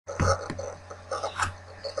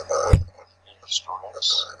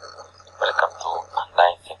students, welcome to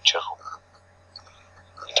online lecture room.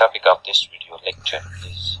 The topic of this video lecture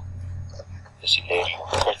is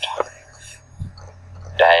Bacillariophyta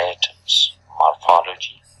Diatoms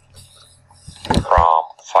Morphology from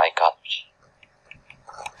Phycology.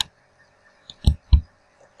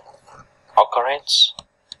 Occurrence: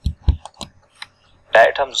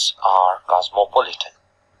 diatoms are cosmopolitan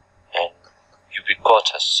and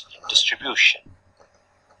ubiquitous in distribution.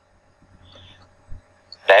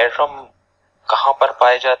 Diatom कहाँ पर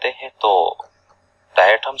पाए जाते हैं? तो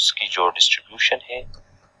diatoms की जो distribution है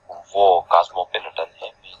वो कॉस्मोपॉलिटन है,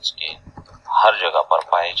 मींस के हर जगह पर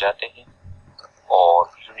पाए जाते हैं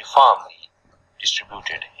और यूनिफॉर्मली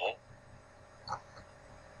डिस्ट्रीब्यूटेड हैं,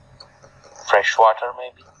 फ्रेश वाटर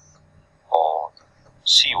में भी और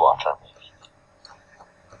सी वाटर में भी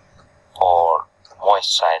और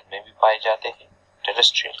मॉइस्ट साइड में भी पाए जाते हैं,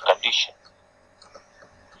 terrestrial condition.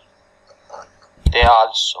 They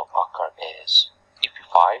also occur as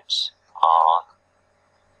epiphytes on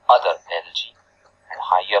other algae and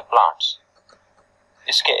higher plants.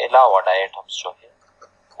 इसके अलावा डायटम्स जो है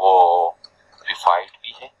वो एपिफाइट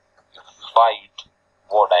भी है. एपिफाइट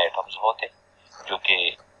वो डायटम्स होते हैं जो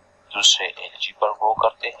कि दूसरे एल्गी पर ग्रो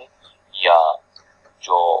करते हैं या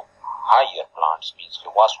जो हायर प्लांट्स मींस के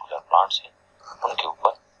वास्कुलर प्लांट्स हैं उनके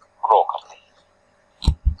ऊपर ग्रो करते हैं.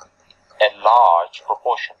 A large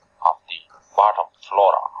proportion of the bottom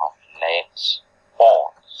flora of lakes,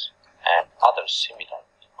 ponds, and other similar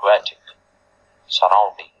aquatic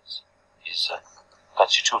surroundings is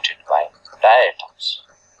constituted by diatoms.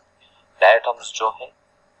 Diatoms जो है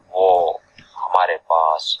वो हमारे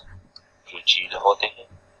पास जो झील होते हैं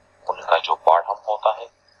उनका जो बॉटम होता है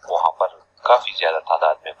वहाँ पर काफी ज्यादा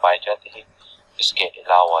तादाद में पाए जाते हैं. इसके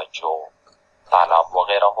अलावा जो तालाब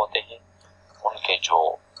वगैरह होते हैं उनके जो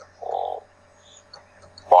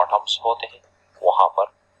बॉटम्स होते हैं वहां पर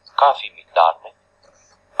काफी मिकदार में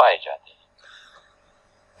पाए जाते हैं.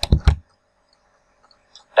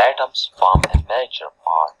 Diatoms form a major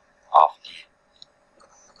part of the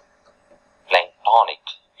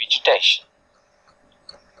planktonic vegetation.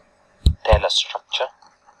 Tail structure.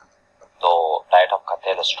 तो डायटम का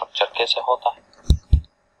टेल स्ट्रक्चर कैसे होता है?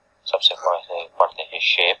 सबसे पहले पढ़ते हैं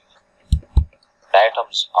shape.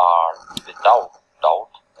 Diatoms are without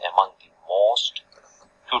doubt among the most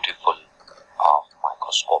beautiful of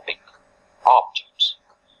microscopic objects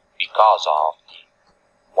because of the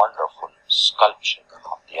wonderful sculpture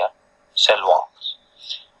of their cell walls.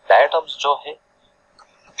 Diatoms जो है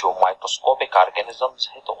जो माइक्रोस्कोपिक ऑर्गेनिजम्स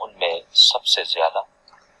है तो उनमें सबसे ज्यादा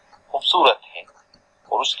खूबसूरत है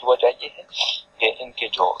और उसकी वजह ये है कि इनके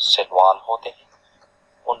जो सेल वॉल होते हैं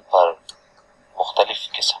उन पर मुख्तलिफ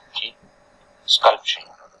किस्म की स्कल्पचर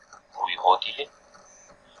हुई होती है,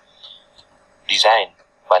 डिजाइन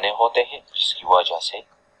बने होते हैं जिसकी वजह से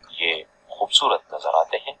ये खूबसूरत नजर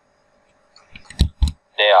आते हैं.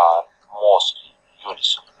 They are mostly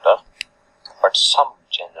unicellular, but some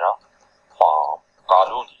genera form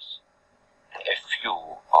colonies. A few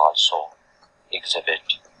also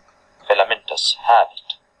exhibit filamentous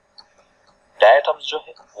habit. Diatoms जो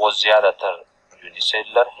है वो ज्यादातर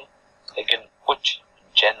यूनिसेलुलर है, लेकिन कुछ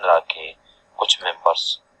जेनरा के कुछ मेंबर्स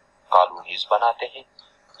कॉलोनीज बनाते हैं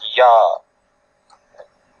या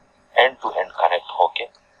एंड टू एंड कनेक्ट होके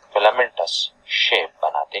फिलामेंटस शेप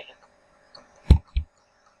बनाते हैं.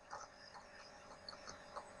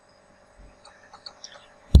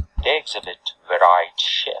 They exhibit varied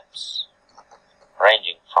shapes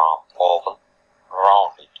ranging from oval,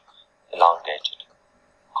 rounded, elongated,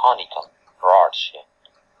 conical, rod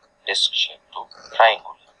shaped, disc shaped to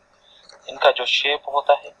triangular. इनका जो शेप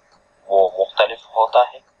होता है वो मुख्तलिफ होता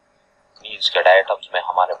है, मीन्स के डायटम्स में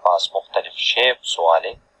हमारे पास मुख्तलिफ शेप्स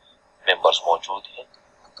वाले मेंबर्स मौजूद हैं.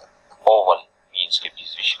 ओवल मींस के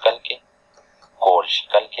बीजवी शिकल के, गोल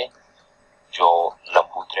शिकल के जो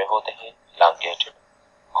लंबूतरे होते हैं, elongated,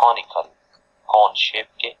 conical, कॉन शेप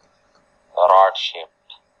के, रॉड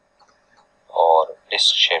शेप्ड और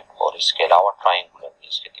डिस्क शेप और इसके अलावा ट्रायंगुलर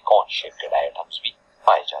मींस के त्रिकोण शेप के डायटम्स भी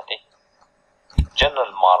पाए जाते हैं.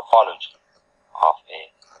 General morphology of A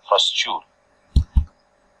frustule.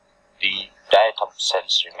 The diatom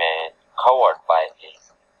cells remain covered by a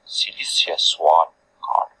siliceous wall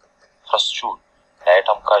called frustule.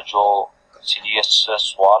 Diatom का जो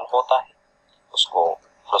सिलियस वॉल होता है उसको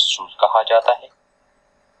frustule कहा जाता है.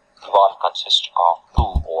 The wall consists of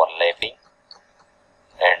two overlapping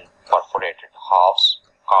and perforated halves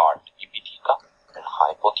called epitheca and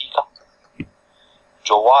hypotheca.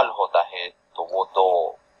 जो wall होता है तो वो दो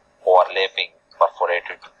ओवरलैपिंग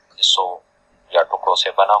परफोरेटेड हिस्सों या टुकड़ों से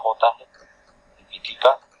बना होता है,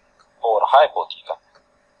 epitheca और hypotheca.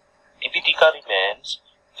 Epitheca remains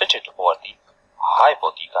fitted over the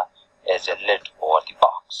hypotheca as a lid over the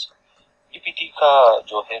box. Epitheca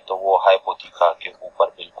जो है तो वो hypotheca के ऊपर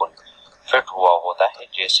बिल्कुल फिट हुआ होता है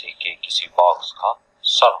जैसे कि किसी बॉक्स का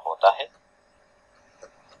सर होता है,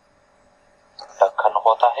 ढक्कन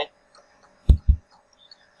होता है।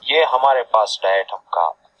 ये हमारे पास डायटम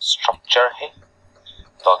का स्ट्रक्चर है।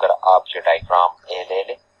 तो अगर आप ये डायग्राम ए ले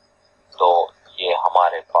लें तो ये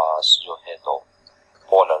हमारे पास जो है तो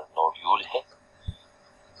पोलर नोड्यूल है।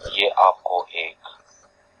 ये आपको एक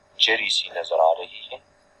जेरी सी नजर आ रही है,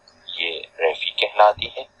 ये रेफी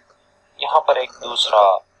कहलाती है। यहाँ पर एक दूसरा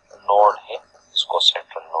नोड है, इसको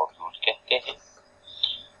सेंट्रल नोड्यूल कहते हैं।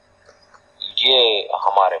 ये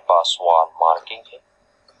हमारे पास वॉल मार्किंग है,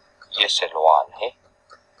 ये सेल वॉल है।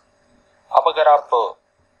 अब अगर आप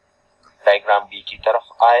डायग्राम बी की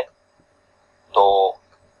तरफ आए तो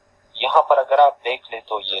यहाँ पर अगर आप देख ले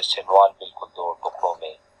तो ये सेल वॉल बिल्कुल दो टुकड़ों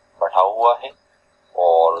में बढ़ा हुआ है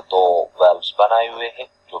और दो वेल्व्स बनाए हुए हैं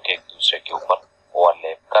जो कि एक दूसरे के ऊपर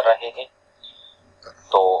ओवरलैप कर रहे हैं।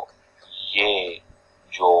 तो ये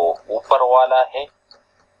जो ऊपर वाला है,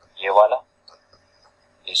 ये वाला,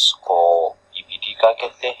 इसको इपिथीका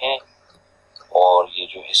कहते हैं और ये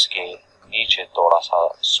जो इसके नीचे थोड़ा सा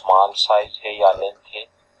स्मॉल साइज है या लेंथ है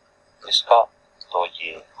इसका, तो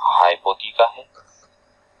ये हाइपोथीका है।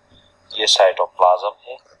 ये साइटोप्लाज्म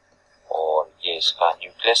है और ये इसका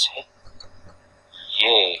न्यूक्लियस है।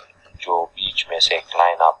 ये जो बीच में से एक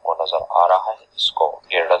लाइन आपको नजर आ रहा है इसको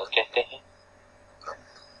गिर्डल कहते हैं।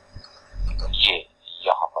 ये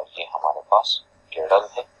यहाँ पर ये हमारे पास गिर्डल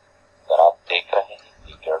है, अगर आप देख रहे हैं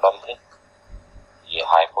ये गिर्डल है, ये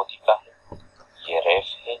हाइपोथीका है, ये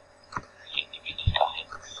रेफ है, ये इपिथीका है।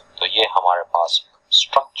 तो ये हमारे पास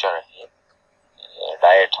स्ट्रक्चर है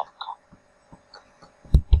डायटम का।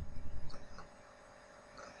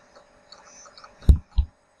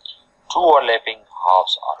 Two overlapping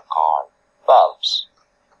halves are called valves.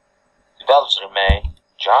 The valves remain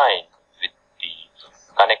joined with the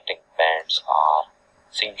connecting bands are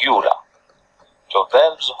singular. जो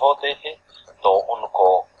valves होते हैं तो उनको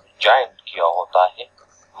ज्वाइंट किया होता है,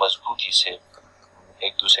 मजबूती से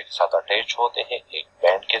एक दूसरे के साथ अटैच होते हैं एक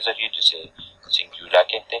बैंड के जरिए जिसे सिंगुला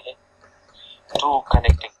कहते हैं। Two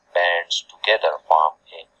connecting bands together form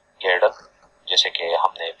a girdle, जैसे कि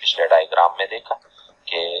हमने पिछले डायग्राम में देखा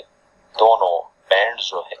कि दोनों बैंड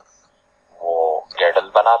जो है वो गिर्डल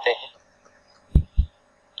बनाते हैं।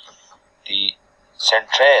 The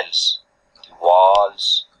centrales, the walls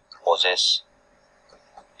possess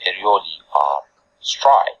areolae or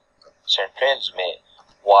striae. Centrals में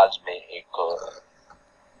वॉल्स में एक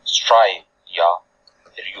striae या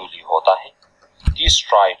areolae होता है। These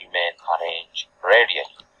striae remain arranged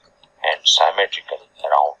radially and symmetrically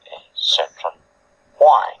around a central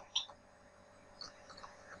point.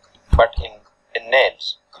 But in pinnades,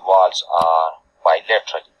 the walls are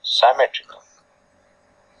bilaterally symmetrical.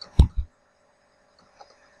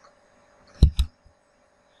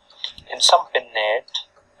 In some pinnate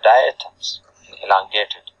diatoms, an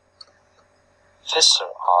elongated fissure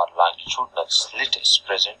or longitudinal slit is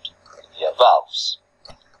present in their valves.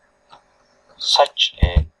 Such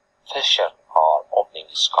a fissure or opening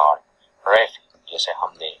is called raphe. जैसे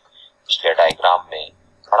हमने पिछले diagram में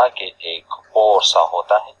पढ़ा कि एक पोर सा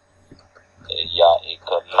होता है या एक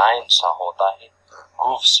लाइन सा होता है,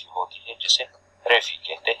 ग्रूव सी होती है जिसे रेफी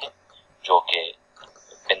कहते हैं, जो कि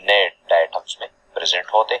पिन्नेट डायटम्स में प्रेजेंट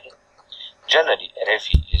होते हैं। Generally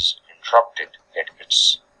रेफी is interrupted at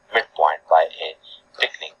its mid point by A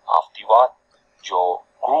thickening of the wall. जो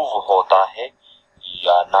ग्रूव होता है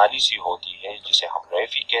या नाली सी होती है जिसे हम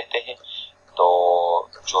रेफी कहते हैं, तो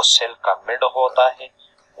जो सेल का मिड होता है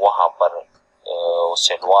वहां पर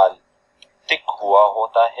सेल वॉल थिक हुआ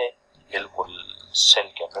होता है बिल्कुल सेल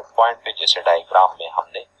के मिड पॉइंट पे, जैसे डायग्राम में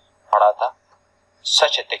हमने पढ़ा था।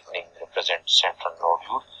 सच ए थिकनिंग रिप्रेजेंट सेंट्रल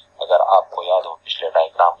नोड्यूल। अगर आपको याद हो पिछले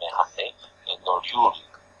डायग्राम में हमने नोड्यूल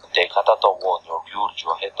देखा था, तो वो नोड्यूल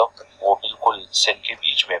जो है तो वो बिल्कुल सेल के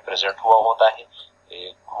बीच में प्रेजेंट हुआ होता है,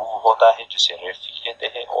 एक ग्रूव होता है जिसे रेफी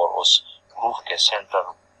कहते हैं और उस ग्रूव के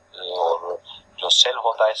सेंटर और जो सेल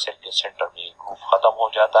होता है सेल के सेंटर में ग्रूव खत्म हो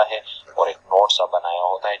जाता है और एक नोड सा बनाया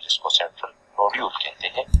होता है जिसको सेंट्रल नोड्यूल कहते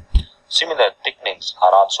हैं। Similar thickenings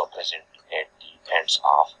are also present at the ends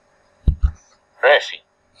of raphe.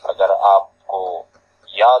 अगर आपको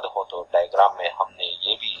याद हो तो डायग्राम में हमने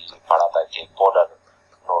ये भी पढ़ा था कि पोलर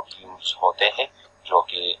नोड्यूल्स होते हैं जो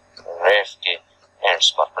कि रेफ के एंड्स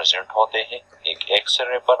पर प्रेजेंट होते हैं, एक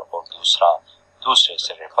सिरे पर और दूसरा दूसरे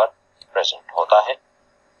सिरे पर प्रेजेंट होता है।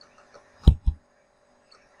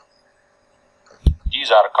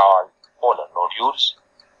 These are called polar nodules.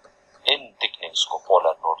 In thickening इसको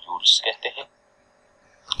पोलर नोड्यूल्स कहते हैं।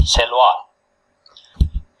 Cell wall.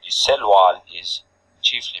 The cell wall is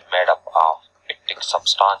chiefly made up of pectin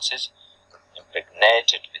substances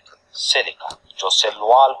impregnated with silica. जो सेल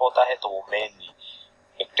वॉल होता है तो वो मेनली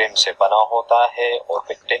पेक्टिन से बना होता है और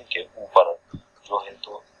पेक्टिन के ऊपर जो है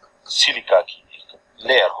तो सिलिका की एक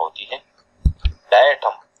लेयर होती है।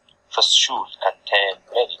 Diatom fascicule contain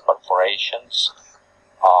many perforations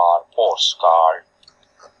or pores called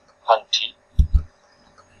puncti.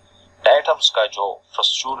 Diatoms का जो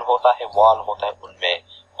फस्चूल होता है, वॉल होता है, उनमें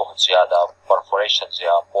बहुत ज्यादा परफोरेशंस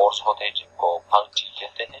या पोर्स होते हैं जिनको पंक्ति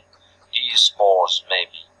कहते हैं। These pores may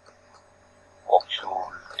be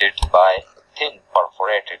occluded by thin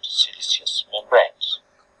perforated siliceous membranes.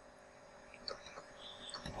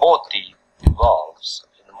 Both the valves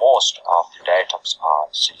in most of the diatoms are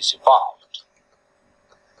silicified.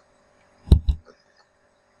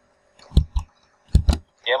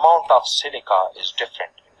 The amount of silica is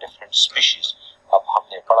different different species. अब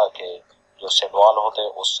हमने पढ़ा कि जो सेल वॉल होते हैं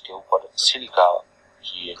उसके ऊपर सिलिका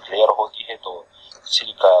की एक लेयर होती है, तो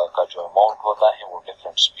सिलिका का जो अमाउंट होता है वो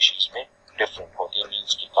डिफरेंट स्पीशीज में डिफरेंट होती है,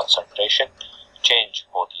 मींस की कंसंट्रेशन चेंज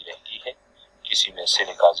होती रहती है। किसी में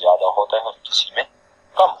सिलिका ज्यादा होता है और किसी में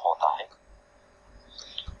कम होता है।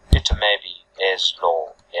 It may be as low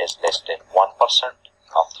as less than 1%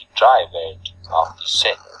 of the dry weight of the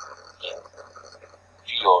cell in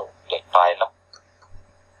Phycology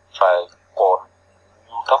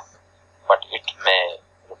Trichornutum, but it may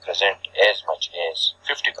represent as much as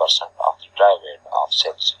 50% of the dry weight of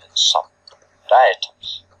cells in some diatoms.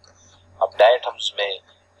 अब diatoms में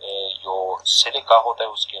जो silica होता है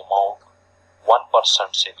उसकी amount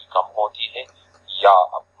 1% से भी कम होती है या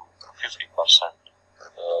अप टू 50%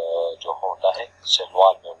 जो होता है सेल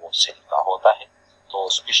वॉल में वो सिलिका होता है। तो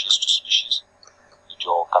स्पीशीज टू स्पीशीज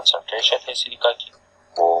जो कंसंट्रेशन है सिलिका की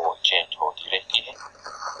वो चेंज होती रहती है।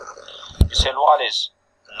 Cell wall is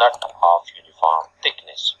not of uniform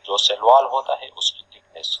thickness. जो सेल वॉल होता है उसकी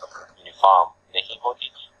थिकनेस यूनिफॉर्म नहीं होती,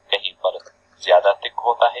 कहीं पर ज्यादा थिक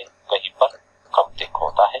होता है, कहीं पर कम थिक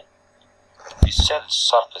होता है। The cell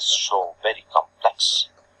surface show very complex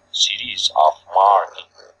series of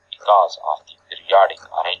markings because of the periodic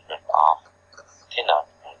arrangement of thinner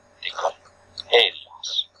and thicker areas.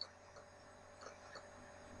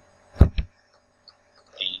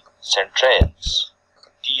 The centrales.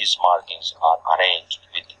 These markings are arranged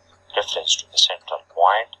with reference to a central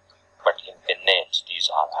point, but in the names these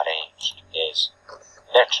are arranged as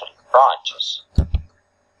lateral branches.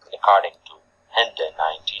 According to Hende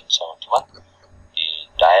 1971, the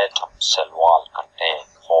diatom cell wall contains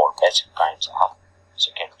 4 basic kinds of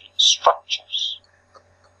secondary structures.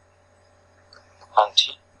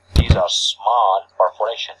 Puncti. These are small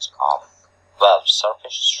perforations of valve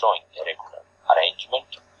surface showing irregular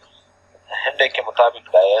arrangement. हेंडे के मुताबिक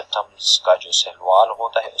diatoms का जो cell wall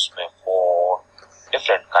होता है उसमें 4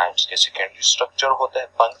 different kinds के secondary structure होते हैं।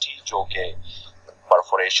 पंक्ति जो के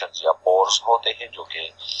परफोरेशंस या पोर्स होते हैं जो कि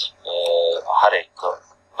हर एक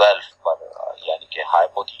वेल्व पर यानी कि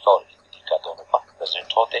हाइपोथिका और इपिथिका दोनों पर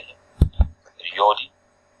प्रेजेंट होते हैं। रियोली,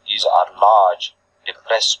 these are large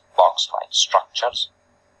depressed box like structures.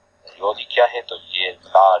 रियोली क्या है तो ये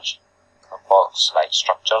large box like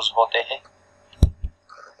structures होते हैं।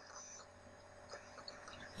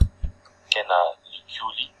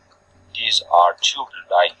 Canaliculi, these are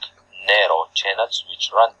tube-like narrow channels which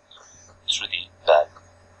run through the valve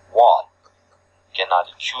wall.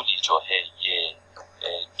 Canaliculi जो है ये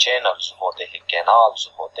channels होते हैं, canals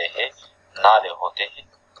होते हैं, नाले होते हैं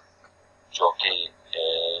जो कि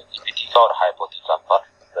इपिथिका और हाइपोथिका पर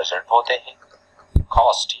प्रेजेंट होते हैं।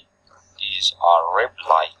 Costi, these are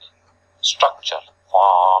rib-like structure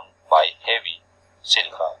formed by heavy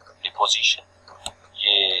silica deposition.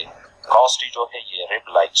 ये कॉस्टी जो है ये रिब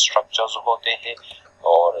लाइक स्ट्रक्चर्स होते हैं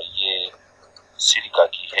और ये सिलिका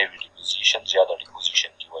की हेवी डिपोजिशन, ज्यादा डिपोजिशन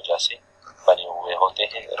की वजह से बने हुए होते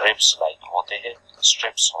हैं। रिब्स लाइक होते हैं,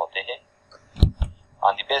 स्ट्रिप्स होते हैं।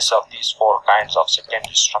 On the basis of these 4 kinds of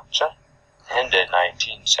secondary structure, Hende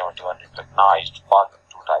 1971 recognized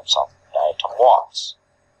 2 types of diatom walls.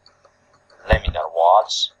 Laminar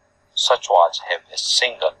walls. Such walls have a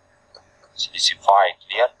single silicified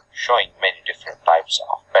layer showing many different types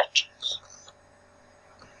of patterns.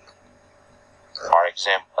 For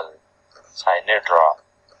example, Cyanidra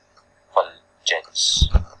fulgens.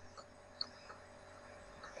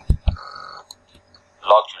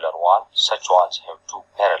 Locular wall. Such walls have 2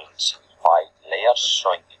 parallel silicified layers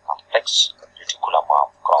showing a complex reticulum of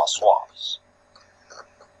cross walls.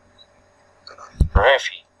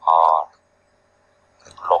 Raphe or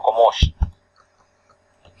locomotion.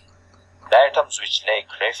 Diatoms which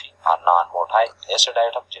lake रेफी are non motile, ऐसे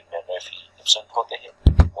diatom जिनमें रेफी absent होते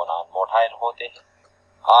हैं वो non motile होते हैं।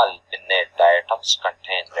 All pinnate diatoms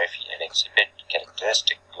contain raphe and exhibit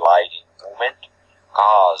characteristic gliding movement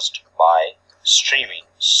caused by streaming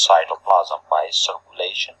cytoplasm by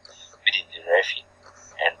circulation within the raphe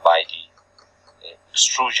and by the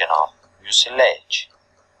extrusion of mucilage।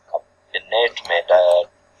 अब pinnate में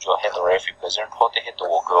जो है तो raphe प्रेजेंट होते हैं तो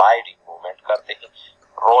वो ग्लाइडिंग मूवमेंट करते हैं,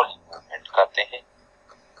 रोलिंग मूवमेंट करते हैं।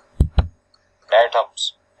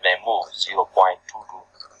 डायटम्स में मूव 0.2 to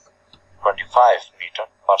 25 मीटर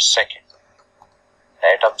पर सेकेंड।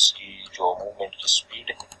 डायटम्स की जो मूवमेंट की स्पीड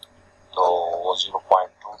है तो वो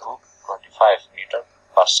 0.2 to 25 मीटर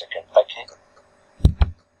पर सेकेंड तक है।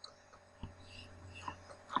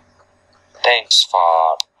 Thanks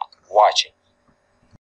for watching.